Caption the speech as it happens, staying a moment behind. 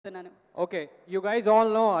Okay, you guys all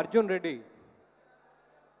know Arjun Reddy.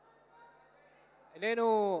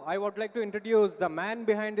 I would like to introduce the man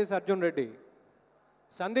behind this Arjun Reddy.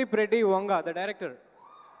 Sandeep Reddy Vanga, the director.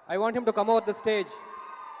 I want him to come over the stage.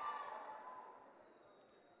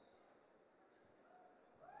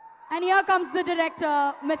 And here comes the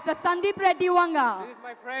director, Mr. Sandeep Reddy Vanga. This is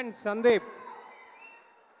my friend Sandeep.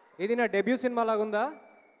 Is this a debut cinema lagunda?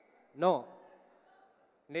 No.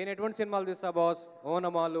 నేను ఎటువంటి సినిమాలు తీస్తా boss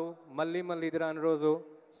ఓనమాలు మళ్ళీ మళ్ళీ ఇదిరాని రోజు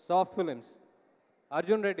soft films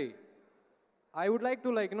Arjun Reddy I would like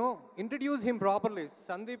to introduce him properly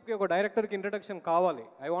సందీప్కి ఒక డైరెక్టర్కి ఇంట్రడక్షన్ కావాలి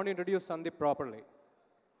I want introduce Sandeep properly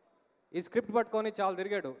ఈ స్క్రిప్ట్ పట్టుకొని చాలా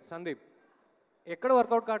తిరిగాడు సందీప్ ఎక్కడ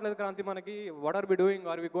వర్కౌట్ కావట్లేదు క్రాంతి మనకి what R be doing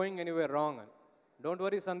are we going anywhere wrong అని డోంట్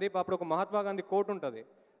వరీ సందీప్ అప్పుడు ఒక మహాత్మా గాంధీ కోట్ ఉంటుంది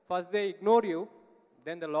first they ignore you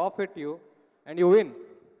then the laugh at you and you win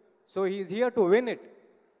so he's here to win it.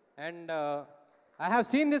 And I have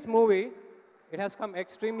seen this movie. It has come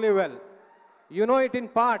extremely well. You know it in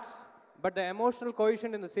parts, but the emotional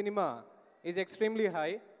cohesion in the cinema is extremely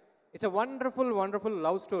high. It's a wonderful, wonderful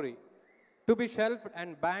love story to be shelved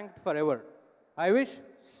and banked forever. I wish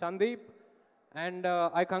Sandeep and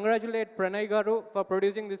I congratulate Pranay garu for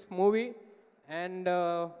producing this movie and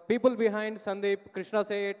people behind Sandeep, Krishna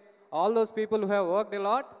Sayed, all those people who have worked a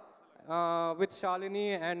lot with Shalini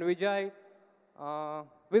and Vijay.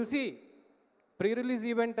 We'll see. Pre-release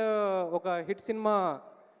event oka hit cinema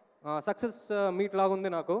success meet lagundi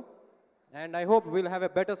naku, and I hope we'll have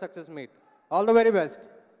a better success meet. All the very best.